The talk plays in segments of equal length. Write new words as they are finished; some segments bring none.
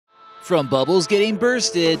From bubbles getting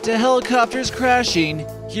bursted to helicopters crashing,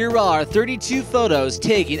 here are 32 photos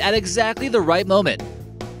taken at exactly the right moment.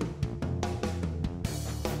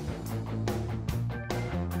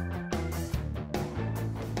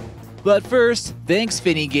 But first, thanks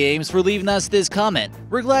Finny Games for leaving us this comment.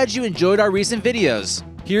 We're glad you enjoyed our recent videos.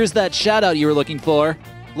 Here's that shoutout you were looking for.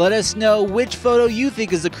 Let us know which photo you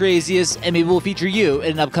think is the craziest and maybe we'll feature you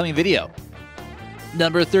in an upcoming video.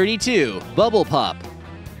 Number 32. Bubble Pop.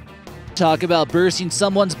 Talk about bursting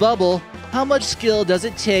someone's bubble. How much skill does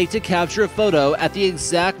it take to capture a photo at the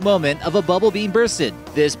exact moment of a bubble being bursted?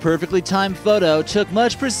 This perfectly timed photo took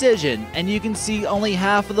much precision, and you can see only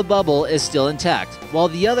half of the bubble is still intact, while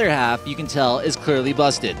the other half you can tell is clearly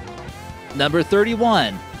busted. Number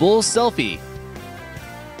 31. Bull Selfie.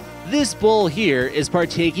 This bull here is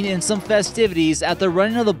partaking in some festivities at the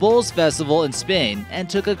Running of the Bulls festival in Spain and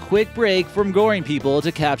took a quick break from goring people to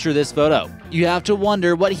capture this photo. You have to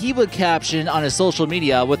wonder what he would caption on his social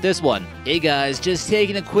media with this one. Hey guys, just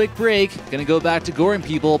taking a quick break, gonna go back to goring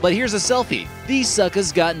people, but here's a selfie. These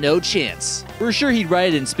suckers got no chance. We're sure he'd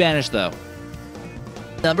write it in Spanish though.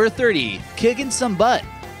 Number 30. Kicking some butt.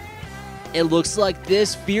 It looks like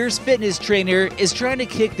this fierce fitness trainer is trying to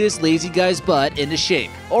kick this lazy guy's butt into shape.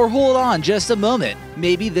 Or hold on just a moment.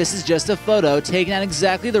 Maybe this is just a photo taken at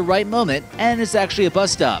exactly the right moment and it's actually a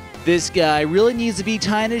bus stop. This guy really needs to be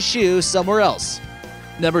tying his shoe somewhere else.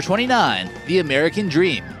 Number 29. The American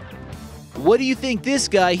Dream. What do you think this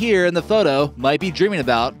guy here in the photo might be dreaming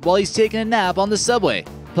about while he's taking a nap on the subway?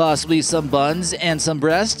 Possibly some buns and some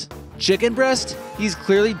breast? Chicken breast? He's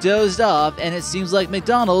clearly dozed off and it seems like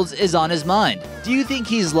McDonald's is on his mind. Do you think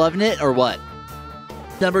he's loving it or what?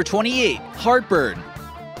 Number 28. Heartburn.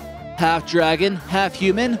 Half dragon, half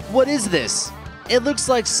human? What is this? It looks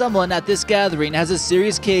like someone at this gathering has a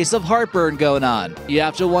serious case of heartburn going on. You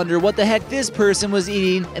have to wonder what the heck this person was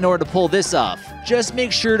eating in order to pull this off. Just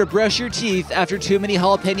make sure to brush your teeth after too many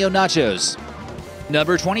jalapeno nachos.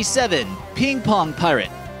 Number 27. Ping Pong Pirate.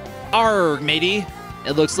 Arrgh, matey.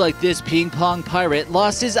 It looks like this ping pong pirate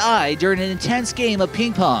lost his eye during an intense game of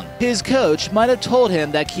ping pong. His coach might have told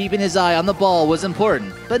him that keeping his eye on the ball was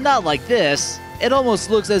important, but not like this. It almost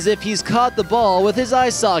looks as if he's caught the ball with his eye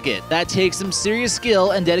socket. That takes some serious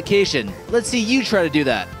skill and dedication. Let's see you try to do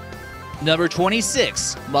that. Number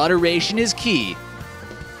 26. Moderation is key.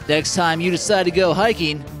 Next time you decide to go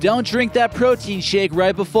hiking, don't drink that protein shake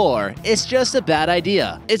right before. It's just a bad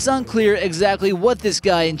idea. It's unclear exactly what this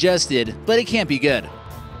guy ingested, but it can't be good.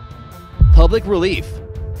 Public relief.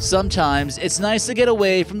 Sometimes it's nice to get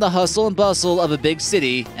away from the hustle and bustle of a big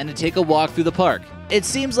city and to take a walk through the park. It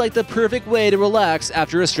seems like the perfect way to relax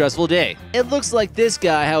after a stressful day. It looks like this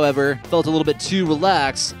guy, however, felt a little bit too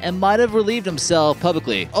relaxed and might have relieved himself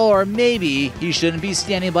publicly. Or maybe he shouldn't be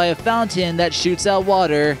standing by a fountain that shoots out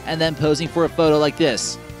water and then posing for a photo like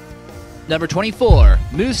this. Number 24.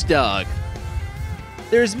 Moose Dog.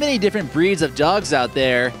 There's many different breeds of dogs out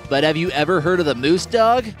there, but have you ever heard of the moose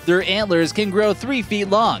dog? Their antlers can grow 3 feet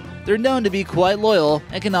long. They're known to be quite loyal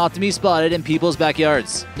and can often be spotted in people's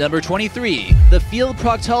backyards. Number 23. The Field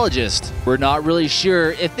Proctologist. We're not really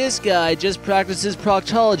sure if this guy just practices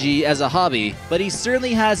proctology as a hobby, but he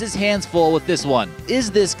certainly has his hands full with this one.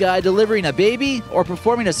 Is this guy delivering a baby or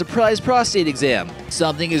performing a surprise prostate exam?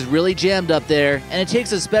 Something is really jammed up there, and it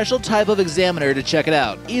takes a special type of examiner to check it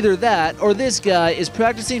out. Either that or this guy is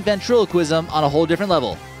practicing ventriloquism on a whole different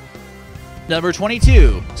level. Number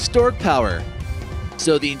 22. Stork Power.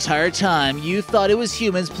 So the entire time you thought it was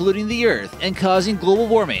humans polluting the earth and causing global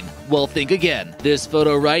warming? Well, think again. This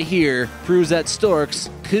photo right here proves that storks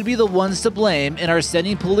could be the ones to blame and are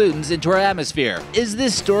sending pollutants into our atmosphere. Is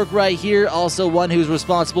this stork right here also one who's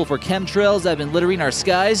responsible for chemtrails that have been littering our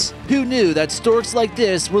skies? Who knew that storks like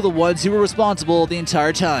this were the ones who were responsible the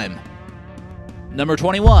entire time? Number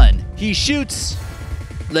 21. He shoots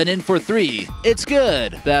Lennon for 3. It's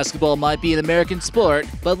good. Basketball might be an American sport,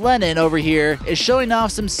 but Lennon over here is showing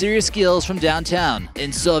off some serious skills from downtown.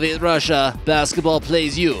 In Soviet Russia, basketball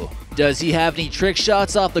plays you. Does he have any trick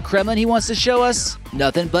shots off the Kremlin he wants to show us?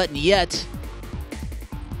 Nothing but yet.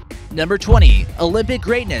 Number 20. Olympic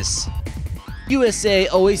greatness. USA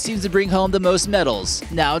always seems to bring home the most medals.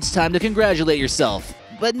 Now it's time to congratulate yourself.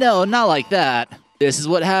 But no, not like that. This is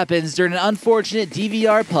what happens during an unfortunate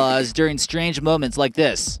DVR pause during strange moments like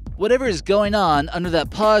this. Whatever is going on under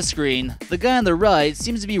that pause screen, the guy on the right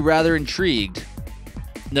seems to be rather intrigued.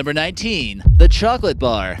 Number 19. The Chocolate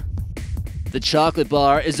Bar. The chocolate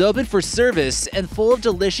bar is open for service and full of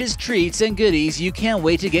delicious treats and goodies you can't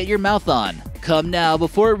wait to get your mouth on. Come now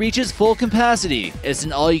before it reaches full capacity. It's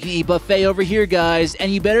an all-you-can-eat buffet over here, guys,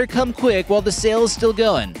 and you better come quick while the sale is still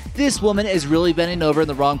going. This woman is really bending over in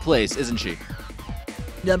the wrong place, isn't she?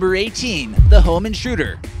 Number 18. The Home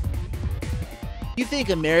Intruder. You think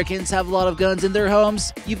Americans have a lot of guns in their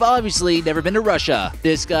homes? You've obviously never been to Russia.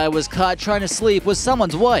 This guy was caught trying to sleep with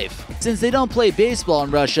someone's wife. Since they don't play baseball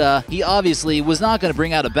in Russia, he obviously was not going to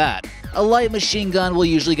bring out a bat. A light machine gun will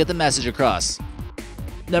usually get the message across.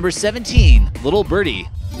 Number 17. Little Birdie.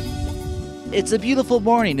 It's a beautiful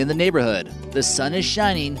morning in the neighborhood. The sun is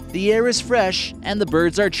shining, the air is fresh, and the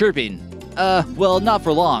birds are chirping. Well, not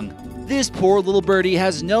for long. This poor little birdie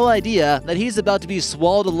has no idea that he's about to be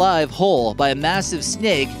swallowed alive whole by a massive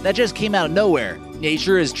snake that just came out of nowhere.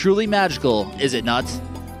 Nature is truly magical, is it not?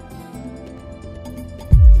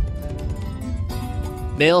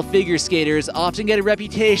 Male figure skaters often get a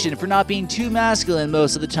reputation for not being too masculine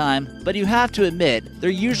most of the time, but you have to admit,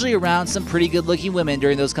 they're usually around some pretty good-looking women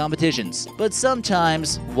during those competitions. But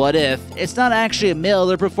sometimes, what if, it's not actually a male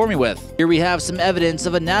they're performing with? Here we have some evidence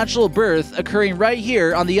of a natural birth occurring right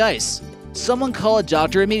here on the ice. Someone call a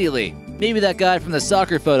doctor immediately. Maybe that guy from the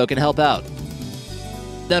soccer photo can help out.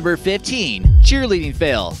 Number 15. Cheerleading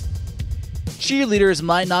fail. Cheerleaders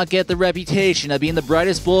might not get the reputation of being the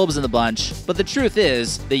brightest bulbs in the bunch, but the truth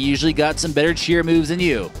is, they usually got some better cheer moves than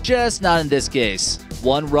you. Just not in this case.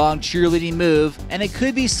 One wrong cheerleading move, and it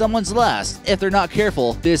could be someone's last. If they're not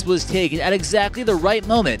careful, this was taken at exactly the right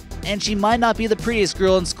moment, and she might not be the prettiest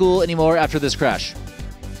girl in school anymore after this crash.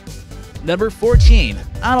 Number 14.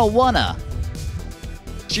 I don't wanna.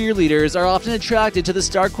 Cheerleaders are often attracted to the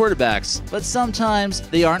star quarterbacks, but sometimes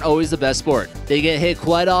they aren't always the best sport. They get hit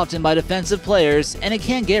quite often by defensive players, and it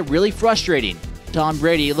can get really frustrating. Tom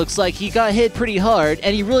Brady looks like he got hit pretty hard,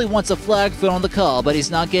 and he really wants a flag thrown on the call, but he's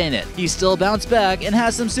not getting it. He still bounced back and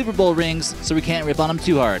has some Super Bowl rings, so we can't rip on him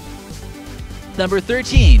too hard. Number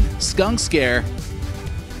 13. Skunk Scare.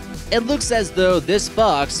 It looks as though this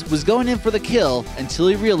fox was going in for the kill until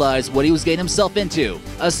he realized what he was getting himself into.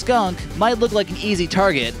 A skunk might look like an easy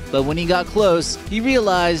target, but when he got close, he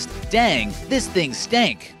realized, dang, this thing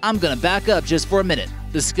stank. I'm gonna back up just for a minute.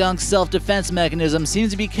 The skunk's self-defense mechanism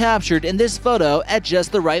seems to be captured in this photo at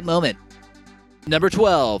just the right moment. Number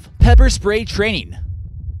 12. Pepper spray training.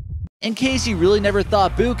 In case you really never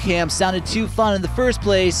thought boot camp sounded too fun in the first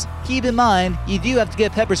place, keep in mind, you do have to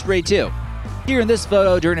get pepper sprayed too. Here in this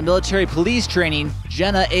photo during a military police training,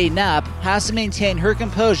 Jenna A Knapp has to maintain her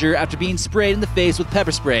composure after being sprayed in the face with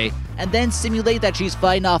pepper spray, and then simulate that she's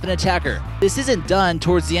fighting off an attacker. This isn't done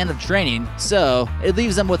towards the end of training, so it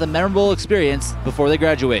leaves them with a memorable experience before they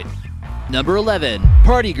graduate. Number 11.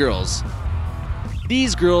 Party girls.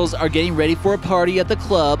 These girls are getting ready for a party at the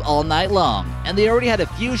club all night long, and they already had a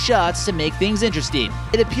few shots to make things interesting.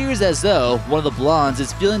 It appears as though one of the blondes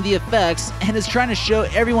is feeling the effects and is trying to show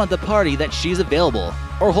everyone at the party that she's available.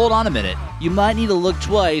 Or hold on a minute, you might need to look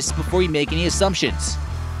twice before you make any assumptions.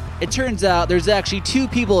 It turns out there's actually two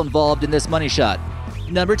people involved in this money shot.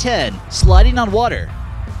 Number 10. Sliding on water.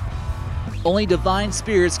 Only divine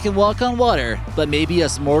spirits can walk on water, but maybe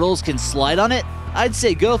us mortals can slide on it? I'd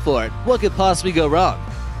say go for it. What could possibly go wrong?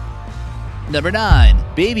 Number 9.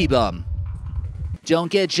 Baby bum.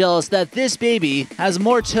 Don't get jealous that this baby has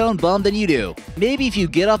more toned bum than you do. Maybe if you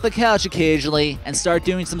get off the couch occasionally and start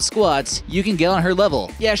doing some squats, you can get on her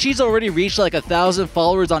level. Yeah, she's already reached like 1,000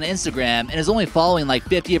 followers on Instagram and is only following like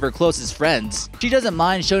 50 of her closest friends. She doesn't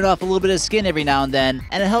mind showing off a little bit of skin every now and then,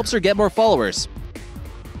 and it helps her get more followers.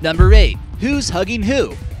 Number 8. Who's hugging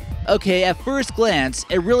who? Okay, at first glance,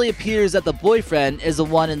 it really appears that the boyfriend is the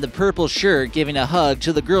one in the purple shirt giving a hug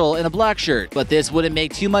to the girl in a black shirt. But this wouldn't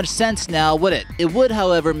make too much sense now, would it? It would,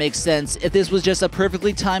 however, make sense if this was just a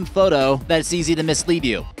perfectly timed photo that's easy to mislead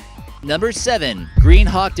you. Number 7. Green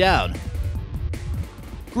Hawk Down.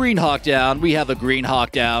 Green Hawk Down, we have a Green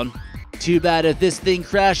Hawk Down. Too bad if this thing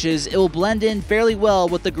crashes, it will blend in fairly well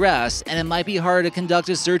with the grass, and it might be hard to conduct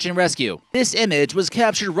a search and rescue. This image was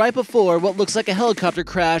captured right before what looks like a helicopter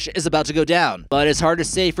crash is about to go down, but it's hard to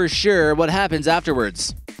say for sure what happens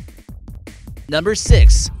afterwards. Number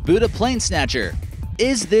 6. Buddha Plane Snatcher.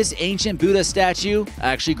 Is this ancient Buddha statue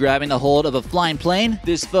actually grabbing a hold of a flying plane?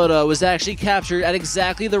 This photo was actually captured at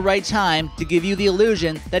exactly the right time to give you the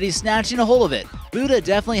illusion that he's snatching a hold of it. Buddha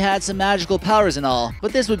definitely had some magical powers and all,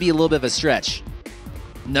 but this would be a little bit of a stretch.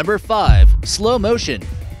 Number 5. Slow motion.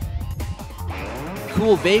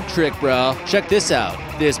 Cool vape trick, bro. Check this out.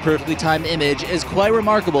 This perfectly timed image is quite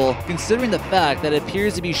remarkable considering the fact that it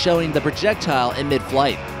appears to be showing the projectile in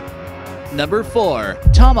mid-flight. Number 4.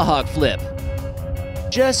 Tomahawk flip.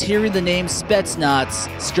 Just hearing the name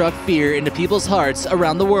Spetsnaz struck fear into people's hearts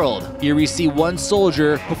around the world. Here we see one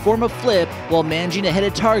soldier perform a flip while managing to hit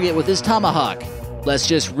a target with his tomahawk. Let's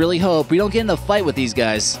just really hope we don't get in a fight with these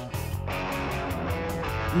guys.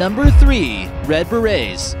 Number 3. Red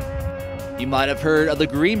Berets. You might have heard of the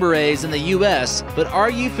Green Berets in the US, but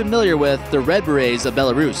are you familiar with the Red Berets of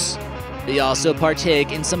Belarus? They also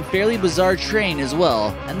partake in some fairly bizarre training as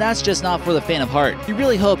well, and that's just not for the faint of heart. You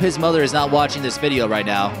really hope his mother is not watching this video right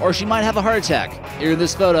now, or she might have a heart attack. Here in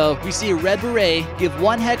this photo, we see a Red Beret give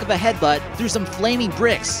one heck of a headbutt through some flaming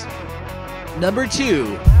bricks. Number 2.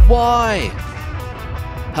 Why?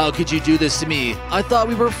 How could you do this to me? I thought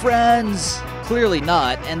we were friends. Clearly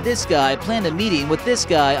not, and this guy planned a meeting with this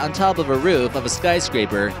guy on top of a roof of a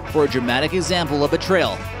skyscraper for a dramatic example of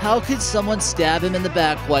betrayal. How could someone stab him in the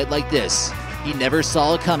back quite like this? He never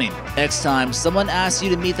saw it coming. Next time someone asks you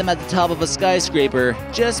to meet them at the top of a skyscraper,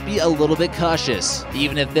 just be a little bit cautious.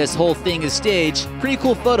 Even if this whole thing is staged, pretty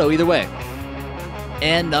cool photo either way.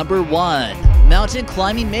 And number 1. Mountain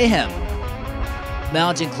climbing mayhem.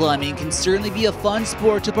 Mountain climbing can certainly be a fun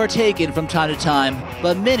sport to partake in from time to time,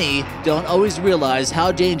 but many don't always realize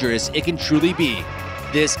how dangerous it can truly be.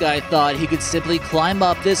 This guy thought he could simply climb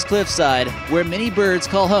up this cliffside where many birds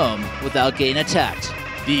call home without getting attacked.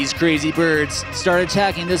 These crazy birds start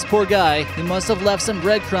attacking this poor guy who must have left some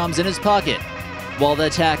breadcrumbs in his pocket. While the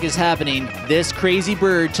attack is happening, this crazy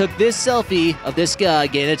bird took this selfie of this guy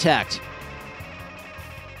getting attacked.